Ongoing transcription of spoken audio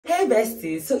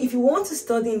besties, so if you want to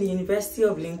study in the University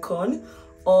of Lincoln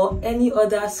or any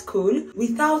other school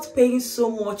without paying so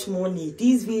much money,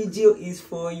 this video is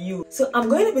for you. So I'm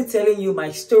going to be telling you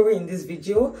my story in this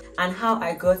video and how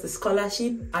I got a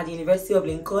scholarship at the University of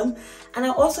Lincoln, and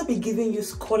I'll also be giving you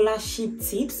scholarship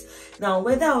tips. Now,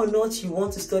 whether or not you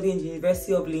want to study in the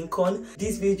University of Lincoln,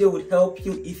 this video would help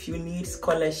you if you need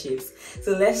scholarships.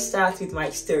 So let's start with my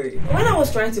story. When I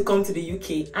was trying to come to the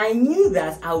UK, I knew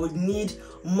that I would need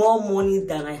more money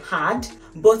than I had,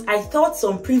 but I thought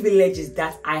some privileges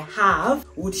that I have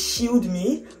would shield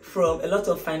me from a lot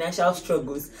of financial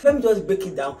struggles. Let me just break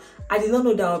it down. I did not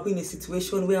know that I would be in a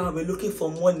situation where I'll be looking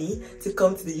for money to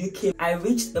come to the UK. I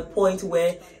reached a point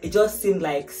where it just seemed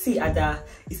like, see Ada,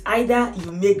 it's either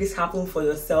you make this happen for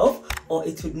yourself or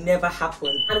it would never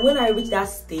happen. And when I reached that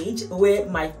stage where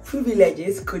my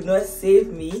privileges could not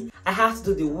save me, I had to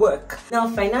do the work. Now,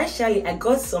 financially, I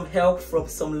got some help from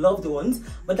some loved ones,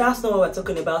 but that's not what we're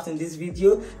talking about in this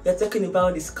video. We're talking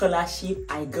about the scholarship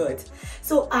I got.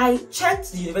 So I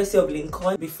checked the University of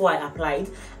Lincoln before I applied,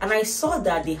 and I saw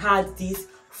that they had this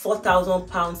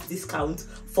 £4,000 discount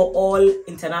for all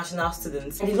international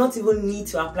students. I did not even need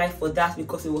to apply for that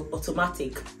because it was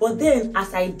automatic. But then,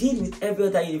 as I did with every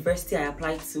other university I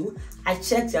applied to, I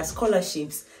checked their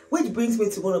scholarships, which brings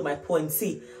me to one of my points.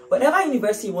 See, whatever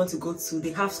university you want to go to,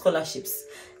 they have scholarships.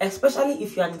 Especially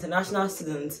if you're an international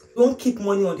student, don't keep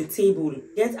money on the table.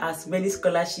 Get as many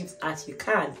scholarships as you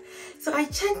can. So I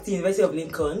checked the University of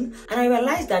Lincoln and I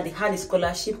realized that they had a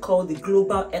scholarship called the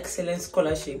Global Excellence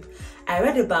Scholarship. I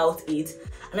read about it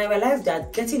and I realized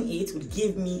that getting it would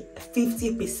give me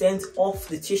 50% off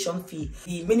the tuition fee.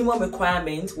 The minimum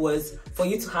requirement was for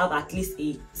you to have at least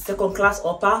a second class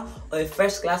upper or a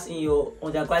first class in your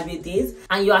undergraduate days,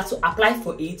 and you have to apply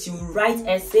for it. You write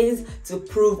essays to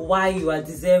prove why you are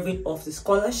deserving of the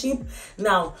scholarship.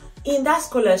 Now, in that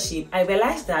scholarship, I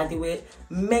realized that there were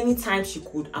many times you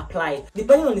could apply.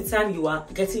 Depending on the time you are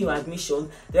getting your admission,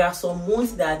 there are some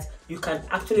months that you can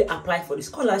actually apply for the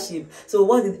scholarship. So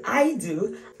what did I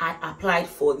do? I applied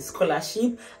for the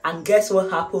scholarship, and guess what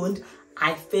happened?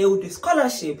 I failed the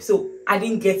scholarship. So I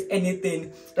didn't get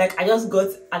anything. Like, I just got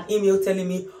an email telling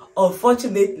me,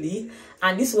 unfortunately,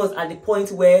 and this was at the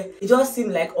point where it just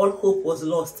seemed like all hope was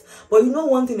lost. But you know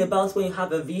one thing about when you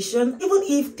have a vision, even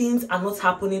if things are not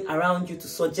happening around you to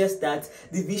suggest that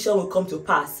the vision will come to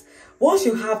pass, once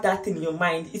you have that thing in your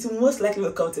mind, it will most likely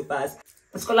will come to pass.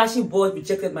 The scholarship board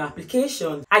rejected my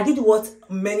application. I did what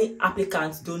many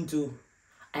applicants don't do.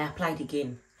 I applied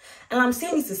again. And I'm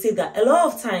saying this to say that a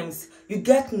lot of times you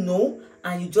get no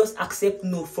and you just accept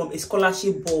no from a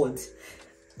scholarship board.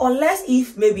 Unless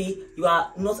if maybe you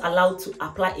are not allowed to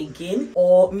apply again,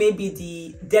 or maybe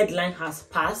the deadline has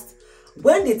passed.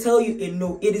 When they tell you a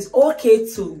no, it is okay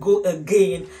to go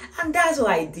again, and that's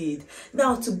what I did.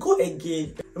 Now, to go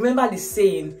again, remember the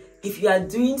saying, if you are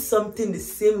doing something the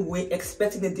same way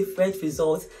expecting a different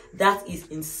result, that is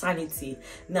insanity.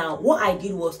 Now, what I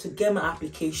did was to get my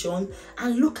application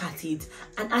and look at it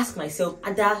and ask myself,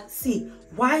 Ada, see,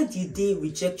 why did they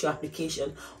reject your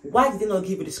application? Why did they not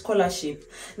give you the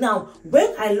scholarship? Now,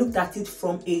 when I looked at it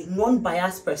from a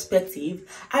non-biased perspective,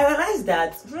 I realized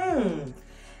that,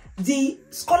 the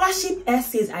scholarship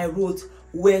essays I wrote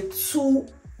were too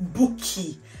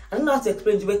booky. I don't know how to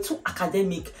explain. They were too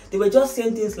academic. They were just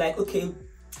saying things like, okay,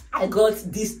 I got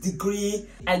this degree,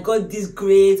 I got this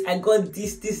grade, I got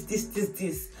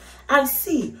this. And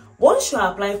see, once you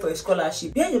are applying for a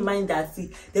scholarship, bear in mind that,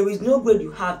 see, there is no grade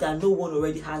you have that no one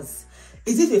already has.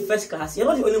 Is it a first class? You're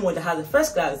not the only one that has a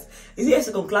first class. Is it a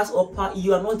second class upper?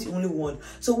 You are not the only one.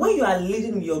 So when you are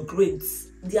leading with your grades,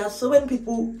 there are so many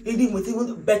people leading with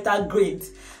even better grades.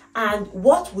 And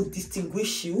what would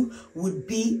distinguish you would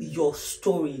be your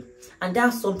story. And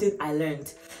that's something I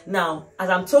learned. Now, as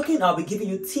I'm talking, I'll be giving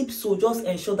you tips, so just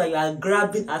ensure that you are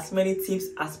grabbing as many tips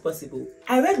as possible.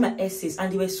 I read my essays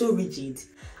and they were so rigid.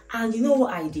 And you know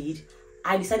what I did?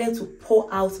 I decided to pour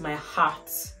out my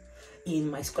heart in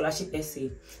my scholarship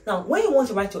essay. Now, when you want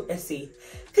to write your essay,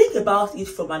 think about it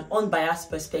from an unbiased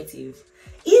perspective.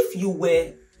 If you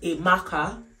were a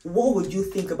marker, what would you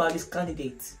think about this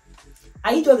candidate?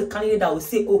 Are you just a candidate that will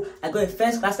say, oh, I got a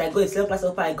first class, I got a second class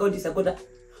upper, I got this, I got that?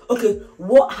 Okay,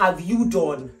 what have you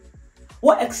done?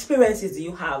 What experiences do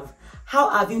you have?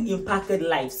 How have you impacted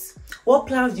lives? What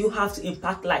plans do you have to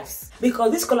impact lives?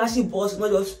 Because these scholarship boards will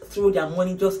not just throw their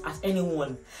money just at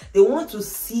anyone. They want to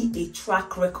see a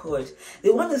track record.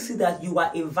 They want to see that you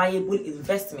are a viable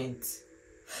investment.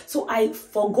 So I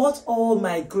forgot all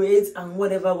my grades and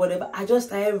whatever. I just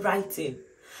started writing.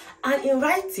 And in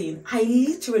writing, I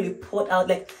literally poured out,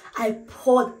 like I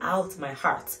poured out my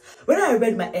heart. When I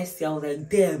read my essay, I was like,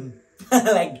 damn,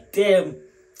 like damn.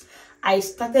 I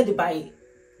started by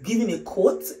giving a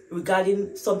quote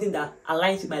regarding something that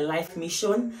aligns with my life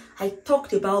mission. I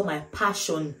talked about my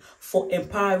passion for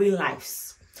empowering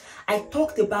lives. I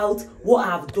talked about what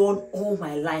I've done all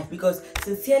my life, because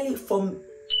sincerely, from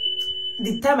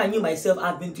the time I knew myself,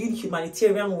 I've been doing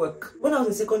humanitarian work. When I was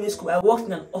in secondary school, I worked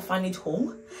in an orphanage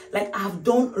home. Like, I've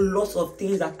done lots of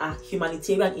things that are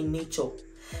humanitarian in nature.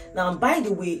 Now, by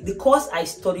the way, the course I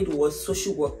studied was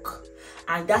social work,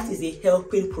 and that is a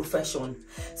helping profession.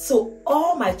 So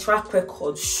all my track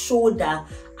records show that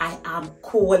I am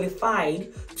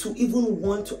qualified to even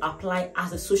want to apply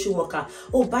as a social worker.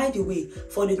 Oh, by the way,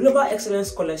 for the Global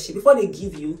Excellence Scholarship, before they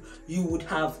give you, you would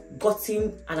have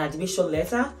gotten an admission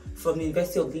letter from the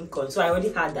University of Lincoln. So I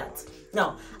already had that.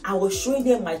 Now, I was showing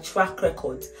them my track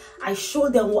record. I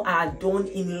showed them what I had done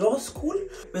in law school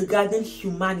regarding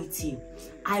humanity.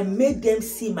 I made them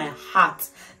see my heart,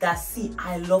 that see,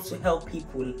 I love to help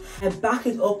people. I backed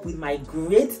it up with my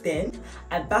grades then.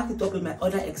 I backed it up with my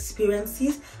other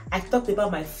experiences. I talked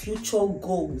about my future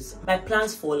goals, my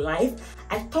plans for life.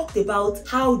 I talked about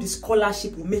how the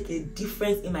scholarship will make a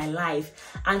difference in my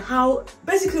life, and how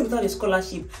basically without a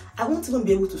scholarship, I won't even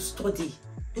be able to study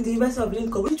in the University of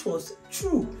Lincoln, which was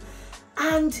true.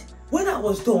 And when I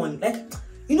was done, like,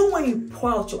 you know, when you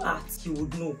pour out your heart, you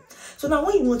would know. So now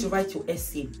when you want to write your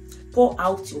essay, pour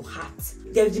out your heart.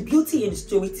 There's the beauty in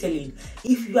storytelling.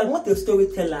 If you are not a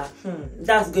storyteller,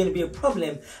 that's going to be a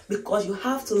problem, because you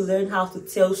have to learn how to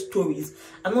tell stories.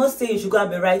 I'm not saying you should go and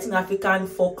be writing African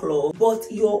folklore, but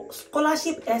your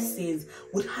scholarship essays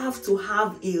would have to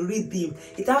have a rhythm.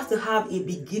 It has to have a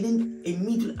beginning, a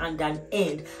middle, and an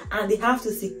end, and they have to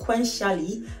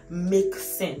sequentially make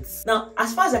sense. Now,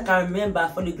 as far as I can remember,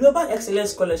 for the Global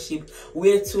Excellence Scholarship,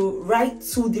 we had to write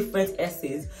 2 different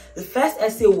essays. The first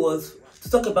essay was to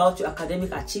talk about your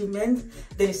academic achievements.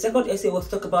 Then the second essay was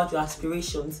to talk about your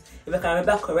aspirations, if I can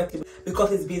remember correctly,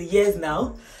 because it's been years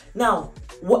now. Now,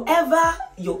 whatever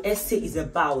your essay is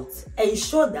about,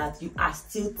 ensure that you are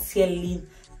still telling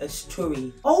a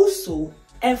story. Also,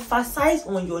 emphasize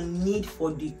on your need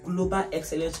for the Global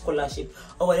Excellence Scholarship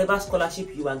or whatever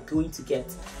scholarship you are going to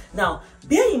get. Now,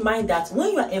 bear in mind that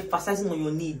when you are emphasizing on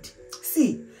your need,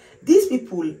 see, these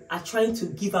people are trying to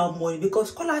give out money, because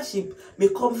scholarship may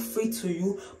come free to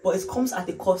you, but it comes at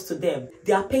a cost to them.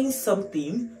 They are paying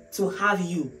something to have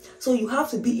you. So you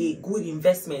have to be a good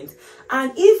investment.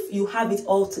 And if you have it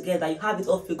all together, you have it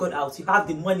all figured out, you have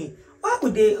the money, why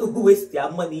would they waste their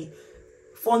money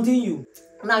funding you?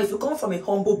 Now, if you come from a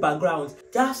humble background,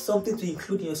 that's something to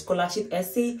include in your scholarship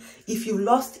essay. If you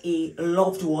lost a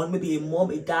loved one, maybe a mom,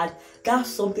 a dad,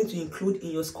 that's something to include in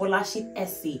your scholarship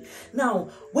essay. Now,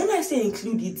 when I say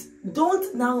include it,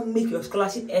 don't now make your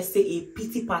scholarship essay a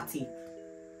pity party,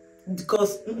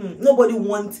 because nobody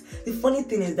wants. The funny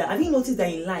thing is that, have you noticed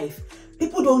that in life,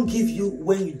 people don't give you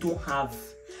when you don't have.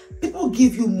 People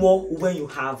give you more when you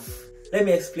have. Let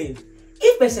me explain.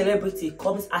 If a celebrity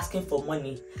comes asking for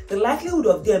money, the likelihood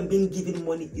of them being given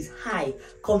money is high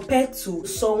compared to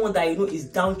someone that you know is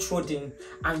downtrodden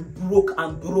and broke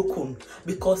and broken,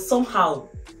 because somehow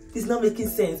it's not making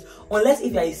sense, unless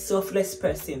if you're a selfless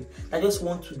person that just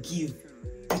wants to give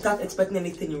without expecting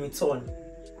anything in return.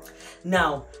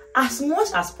 Now, as much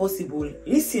as possible,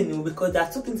 listen, because there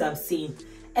are 2 things I'm saying.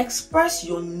 Express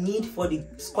your need for the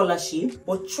scholarship,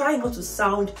 but try not to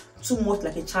sound too much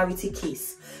like a charity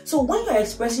case. So when you're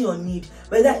expressing your need,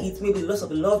 whether it's maybe the loss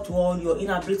of a loved one, your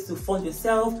inability to fund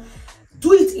yourself,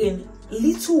 do it in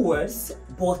little words,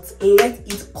 but let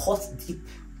it cut deep.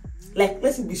 Like,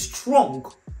 let it be strong,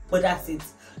 but that's it.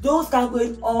 Don't start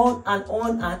going on and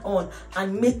on and on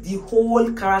and make the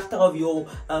whole character of your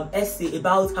essay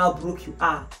about how broke you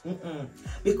are.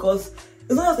 Because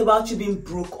it's not just about you being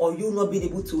broke or you not being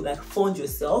able to like fund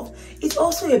yourself. It's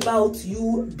also about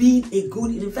you being a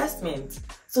good investment.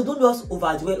 So don't just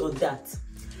overdwell on that.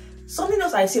 Something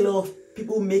else I see a lot of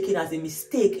people making as a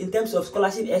mistake in terms of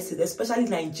scholarship essays, especially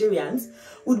Nigerians,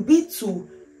 would be to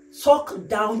talk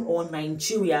down on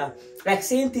Nigeria, like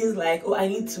saying things like, oh, I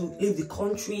need to leave the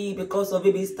country because of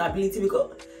maybe instability.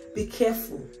 Because be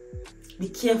careful. Be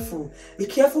careful. Be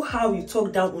careful how you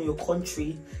talk down on your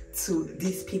country to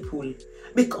these people,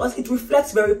 because it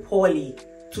reflects very poorly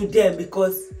to them.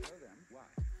 Because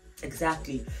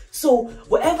exactly. So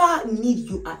whatever need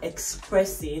you are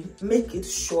expressing, make it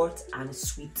short and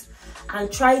sweet, and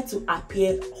try to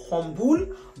appear humble,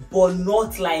 but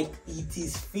not like it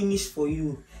is finished for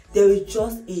you. There is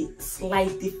just a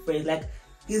slight difference. Like,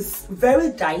 It's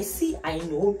very dicey, I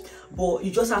know, but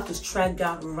you just have to strike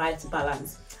that right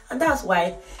balance. And that's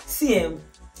why, for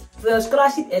the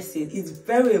scholarship essay, it's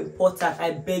very important,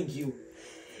 I beg you.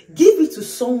 Give it to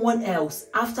someone else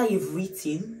after you've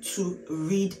written to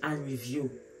read and review,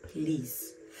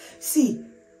 please. See,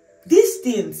 these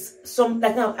things,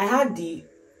 like now, I had the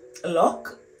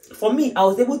luck. For me, I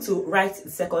was able to write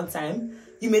the second time.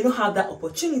 You may not have that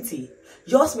opportunity.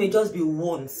 Yours may just be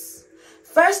once.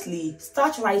 Firstly,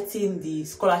 start writing the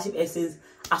scholarship essays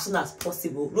as soon as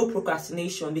possible. No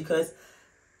procrastination, because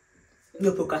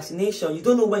you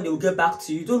don't know when they will get back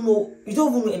to you. You don't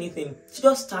even know anything. So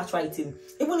just start writing.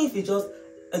 Even if it's just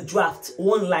a draft,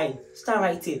 one line, start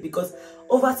writing, because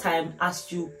over time, as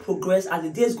you progress, as the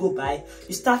days go by,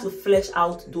 you start to flesh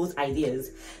out those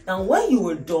ideas. Now, when you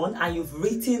were done and you've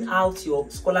written out your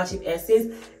scholarship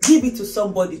essays, give it to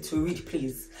somebody to read,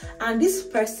 please. And this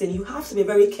person, you have to be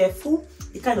very careful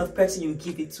the kind of person you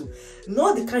give it to.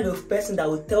 Not the kind of person that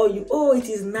will tell you, oh, it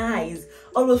is nice.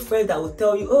 All those friends that will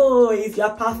tell you, oh, if you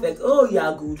are perfect, oh, you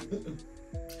are good.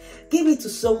 Give it to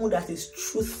someone that is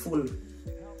truthful.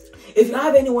 If you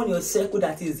have anyone in your circle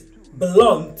that is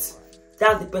blunt,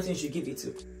 that's the person you should give it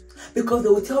to, because they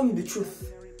will tell you the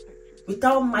truth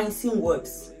without mincing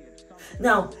words.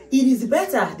 Now, it is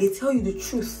better they tell you the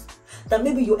truth, that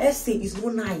maybe your essay is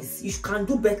not nice, you can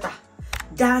do better,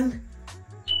 than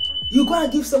you go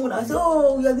and give someone that says,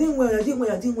 oh, you're doing well, you're doing well,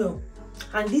 you're doing well.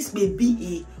 And this may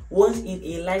be a once in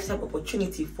a lifetime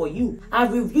opportunity for you.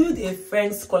 I've reviewed a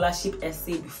friend's scholarship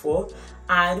essay before,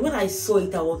 and when I saw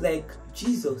it, I was like,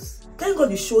 Jesus, thank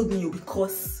God you showed me you,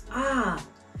 because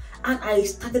and I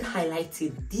started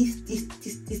highlighting this.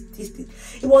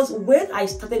 It was when I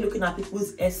started looking at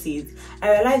people's essays,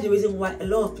 I realized the reason why a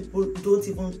lot of people don't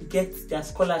even get their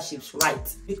scholarships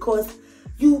right, because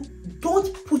you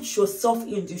don't put yourself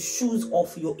in the shoes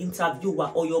of your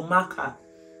interviewer or your marker.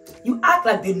 You act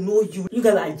like they know you. You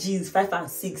guys are G's 5 and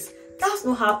 6. That's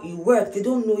not how it works. They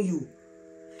don't know you.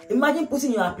 Imagine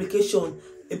putting your application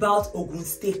about Ogun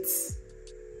State.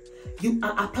 You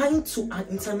are applying to an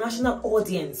international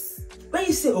audience. When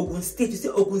you say Ogun State, you say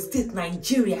Ogun State,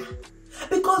 Nigeria.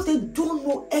 Because they don't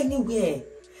know anywhere.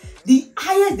 The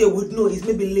highest they would know is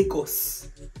maybe Lagos.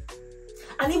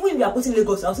 And even if you are putting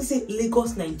Lagos, I also say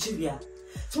Lagos, Nigeria.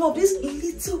 Some of these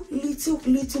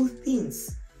little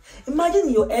things. Imagine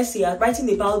in your essay, you're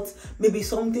writing about maybe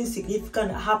something significant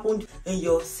that happened in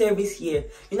your service here.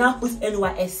 You now put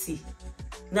NYSC,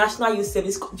 National Youth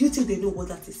Service. Do you think they know what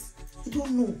that is? They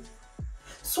don't know.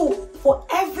 So for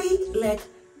every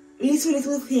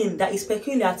little thing that is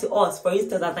peculiar to us, for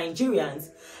instance, as Nigerians,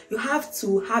 you have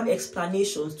to have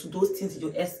explanations to those things in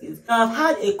your essays. Now, I've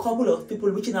had a couple of people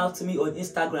reaching out to me on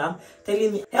Instagram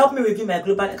telling me, help me review my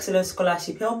Global Excellence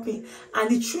Scholarship, help me. And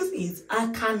the truth is, I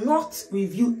cannot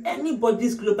review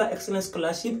anybody's Global Excellence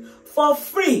Scholarship for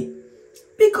free,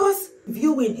 because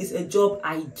viewing is a job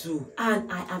I do, and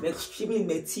I am extremely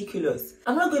meticulous.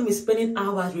 I'm not going to be spending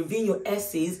hours reviewing your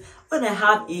essays when I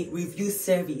have a review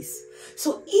service.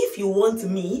 So if you want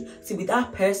me to be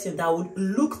that person that would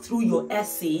look through your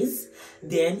essays,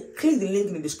 then click the link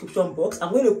in the description box.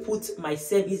 I'm going to put my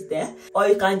service there, or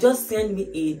you can just send me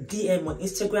a DM on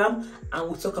Instagram and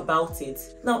we'll talk about it.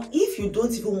 Now, if you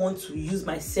don't even want to use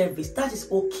my service, that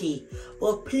is okay,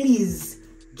 but please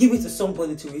give it to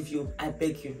somebody to review, I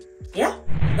beg you. Yeah?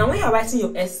 Now, when you're writing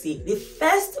your essay, the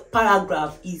first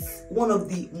paragraph is one of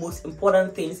the most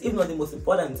important things, if not the most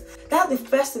important. That's the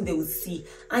first thing they will see.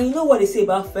 And you know what they say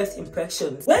about first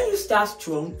impressions? When you start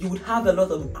strong, you would have a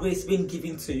lot of grace being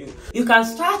given to you. You can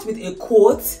start with a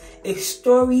quote, a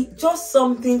story, just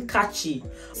something catchy.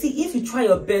 See, if you try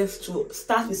your best to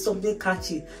start with something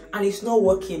catchy and it's not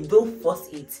working, don't force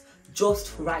it.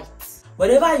 Just write.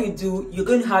 Whatever you do, you're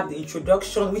going to have the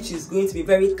introduction, which is going to be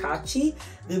very catchy,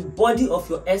 the body of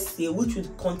your essay, which will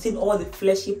contain all the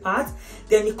fleshy parts,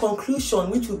 then the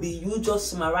conclusion, which will be you just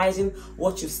summarizing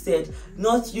what you said,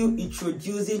 not you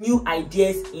introducing new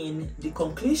ideas in the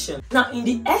conclusion. Now, in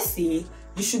the essay,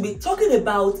 you should be talking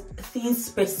about things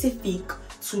specific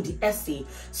to the essay.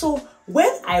 So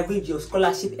when I read your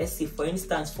scholarship essay, for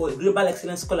instance, for a Global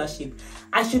Excellence Scholarship,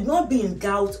 I should not be in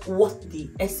doubt what the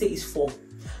essay is for.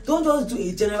 Don't just do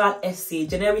a general essay,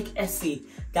 generic essay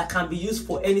that can be used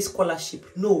for any scholarship.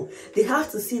 No, they have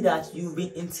to see that you've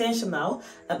been intentional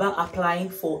about applying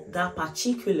for that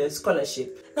particular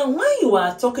scholarship. Now, when you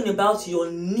are talking about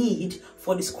your need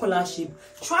for the scholarship,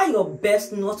 try your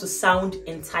best not to sound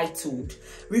entitled.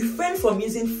 Refrain from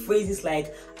using phrases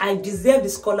like, I deserve the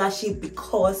scholarship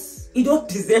because. You don't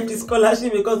deserve the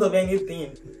scholarship because of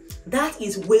anything. That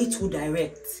is way too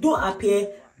direct. Don't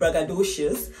appear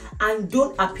braggadocious, and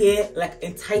don't appear like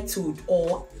entitled,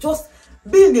 or just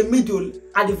be in the middle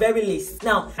at the very least.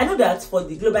 Now, I know that for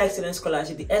the Global Excellence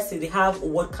Scholarship, the essay, they have a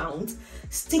word count.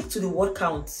 Stick to the word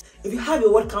count. If you have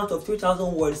a word count of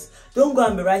 3,000 words, don't go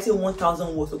and be writing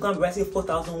 1,000 words or go and be writing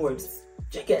 4,000 words.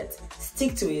 Check it.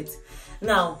 Stick to it.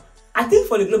 Now, I think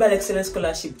for the Global Excellence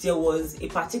Scholarship, there was a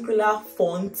particular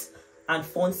font and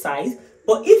font size.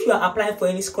 But if you are applying for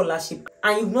any scholarship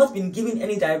and you've not been given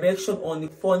any direction on the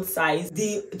font size,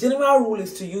 the general rule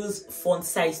is to use font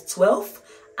size 12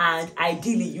 and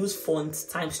ideally use font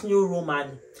Times New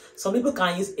Roman. Some people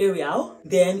can use Arial.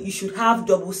 Then you should have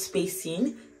double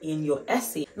spacing in your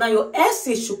essay. Now, your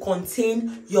essay should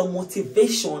contain your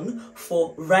motivation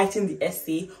for writing the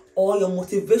essay, or your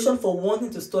motivation for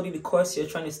wanting to study the course you're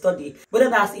trying to study. Whether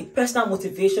that's a personal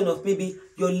motivation of maybe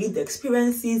your lived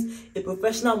experiences, a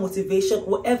professional motivation,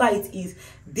 whatever it is,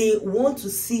 they want to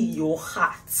see your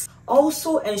heart.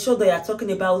 Also, ensure that you're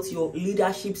talking about your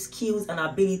leadership skills and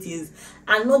abilities,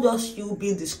 and not just you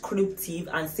being descriptive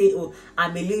and say, oh,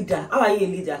 I'm a leader. How are you a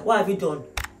leader? What have you done?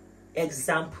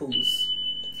 Examples.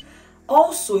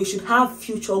 Also, you should have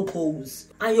future goals,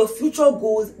 and your future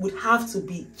goals would have to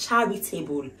be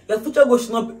charitable. Your future goal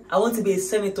should not be, I want to be a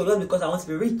senator just because I want to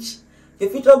be rich. Your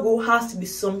future goal has to be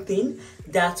something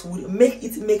that would make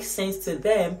it make sense to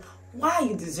them why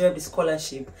you deserve the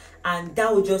scholarship, and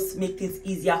that will just make things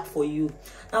easier for you.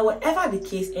 Now, whatever the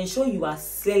case, ensure you are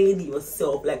selling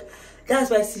yourself. Like,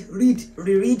 that's why I say read,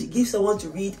 reread, give someone to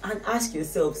read, and ask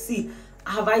yourself, see,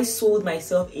 have I sold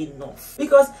myself enough?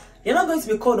 Because you're not going to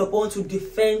be called upon to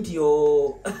defend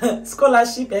your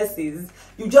scholarship essays.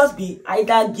 You just be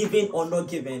either giving or not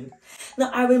giving.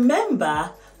 Now, I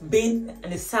remember being in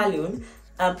the salon.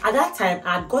 At that time,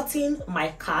 I had gotten my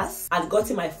CAS, I had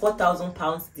gotten my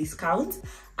 £4,000 discount,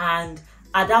 and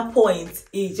at that point,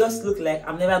 it just looked like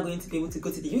I'm never going to be able to go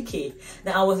to the UK.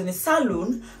 Now, I was in a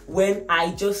salon when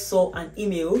I just saw an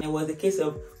email. It was a case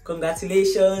of,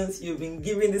 congratulations, you've been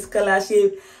given the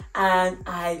scholarship, and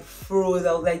I froze.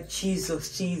 I was like,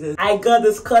 Jesus, I got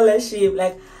the scholarship.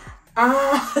 Like,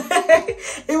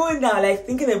 even now, like,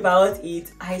 thinking about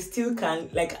it, I still can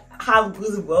like have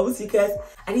goosebumps, because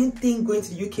I didn't think going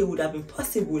to the UK would have been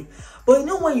possible. But you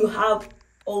know, when you have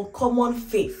uncommon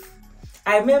faith,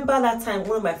 I remember that time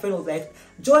one of my friends was like,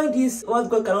 join this What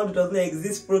God Cannot Do Does Not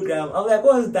Exist program. I was like,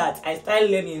 what is that? I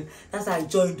started learning. That's how I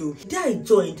joined though. The day I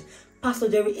joined, Pastor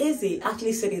Adaeze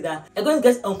actually said it that you're going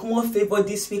to get uncommon favor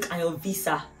this week and your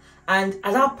visa. And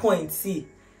at that point, see,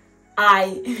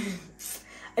 I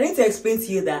need to explain to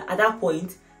you that at that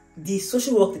point, the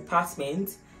social work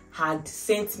department had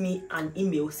sent me an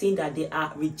email saying that they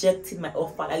are rejecting my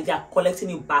offer, like they are collecting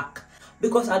it back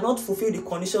because I had not fulfilled the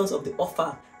conditions of the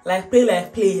offer. Like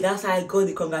play, that's how I got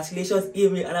the congratulations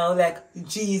email, and I was like,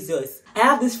 Jesus. I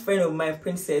have this friend of mine,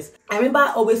 Princess. I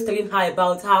remember always telling her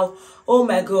about how, oh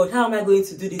my God, how am I going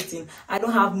to do this thing? I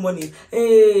don't have money.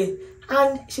 Hey.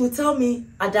 And she would tell me,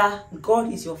 Ada,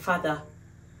 God is your father.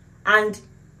 And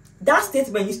that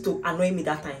statement used to annoy me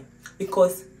that time,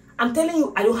 because I'm telling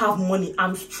you, I don't have money.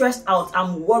 I'm stressed out.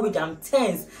 I'm worried. I'm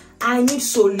tense. I need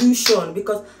solution,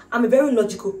 because I'm a very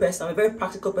logical person. I'm a very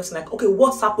practical person. Like, okay,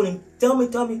 what's happening? Tell me.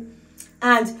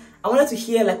 And I wanted to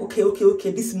hear like,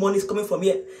 okay, this money is coming from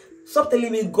here. Stop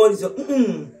telling me God is your,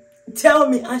 tell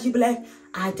me. And she'd be like,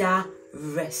 Ada,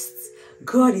 rest.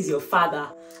 God is your father.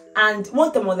 And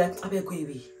one time I was like, I better go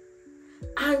away.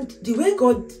 And the way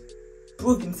God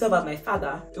proved himself as my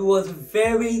father, it was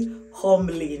very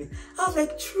humbling. I was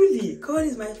like, truly, God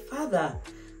is my father.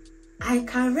 I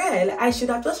can rest. I should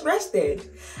have just rested.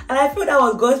 And I feel that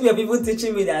was God's way of even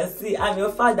teaching me that, see, I'm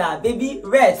your father, baby,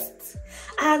 rest.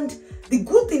 And the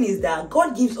good thing is that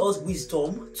God gives us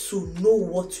wisdom to know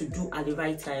what to do at the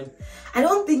right time. I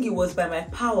don't think it was by my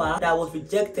power that I was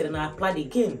rejected and I applied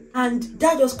again. And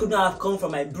that just could not have come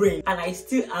from my brain. And I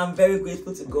still am very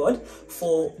grateful to God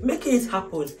for making it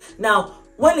happen. Now,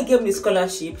 when they gave me the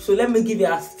scholarship, so let me give you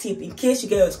a tip. In case you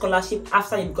get your scholarship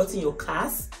after you've gotten your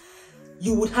CAS,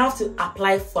 you would have to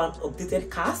apply for an updated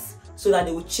CAS so that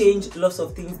they will change lots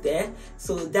of things there.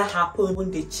 So that happened when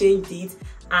they changed it,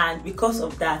 and because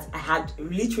of that, I had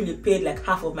literally paid like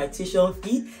half of my tuition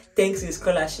fee thanks to the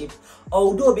scholarship.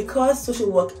 Although because social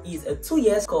work is a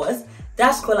 2-year course,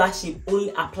 that scholarship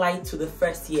only applied to the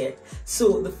first year.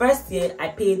 So the first year I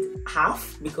paid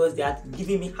half because they had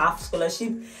given me half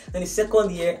scholarship. Then the second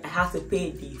year I had to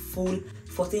pay the full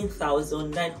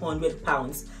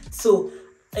 £14,900. So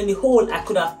in the whole, I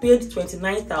could have paid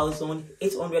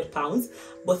 £29,800,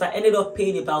 but I ended up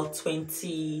paying about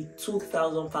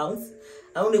 £22,000.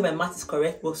 I don't know if my math is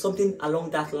correct, but something along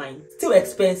that line. Still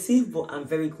expensive, but I'm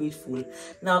very grateful.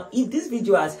 Now, if this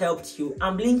video has helped you,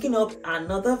 I'm linking up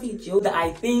another video that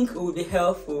I think will be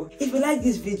helpful. If you like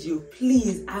this video,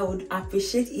 please, I would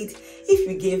appreciate it if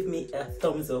you gave me a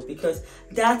thumbs up, because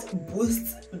that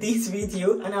boosts this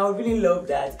video and I would really love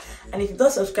that. And if you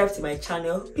don't subscribe to my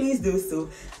channel, please do so.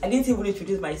 I didn't even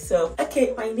introduce myself.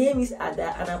 Okay, my name is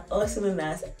Ada and I'm also known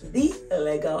as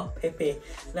Adathelegalpepper.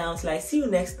 Now, until I see you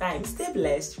next time, stay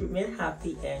blessed, remain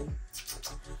happy, and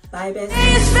bye,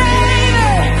 besties.